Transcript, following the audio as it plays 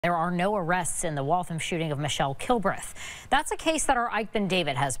There are no arrests in the Waltham shooting of Michelle Kilbreth. That's a case that our Ike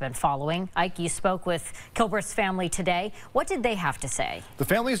Ben-David has been following. Ike, you spoke with Kilbreth's family today. What did they have to say? The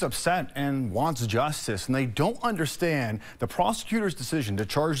family is upset and wants justice, and they don't understand the prosecutor's decision to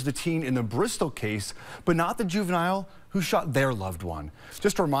charge the teen in the Bristol case, but not the juvenile who shot their loved one.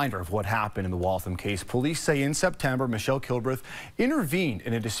 Just a reminder of what happened in the Waltham case. Police say in September, Michelle Kilbreth intervened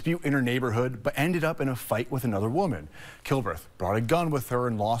in a dispute in her neighborhood, but ended up in a fight with another woman. Kilbreth brought a gun with her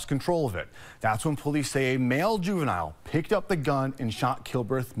and lost control of it. That's when police say a male juvenile picked up the gun and shot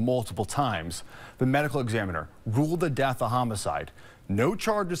Kilbreth multiple times. The medical examiner ruled the death a homicide. No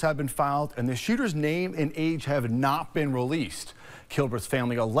charges have been filed, and the shooter's name and age have not been released. Kilbreth's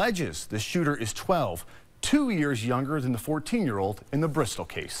family alleges the shooter is 12, 2 years younger than the 14-year-old in the Bristol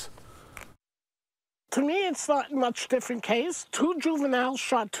case. To me, it's not a much different case. Two juveniles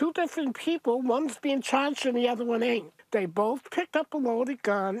shot two different people. One's being charged and the other one ain't. They both picked up a loaded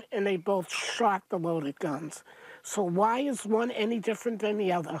gun and they both shot the loaded guns. So why is one any different than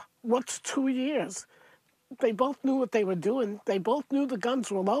the other? What's 2 years? They both knew what they were doing. They both knew the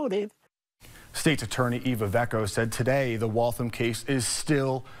guns were loaded. State's Attorney Eva Vecco said today the Waltham case is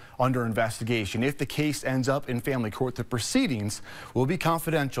still under investigation. If the case ends up in family court, the proceedings will be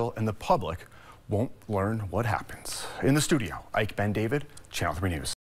confidential and the public won't learn what happens. In the studio, Ike Ben-David, Channel 3 News.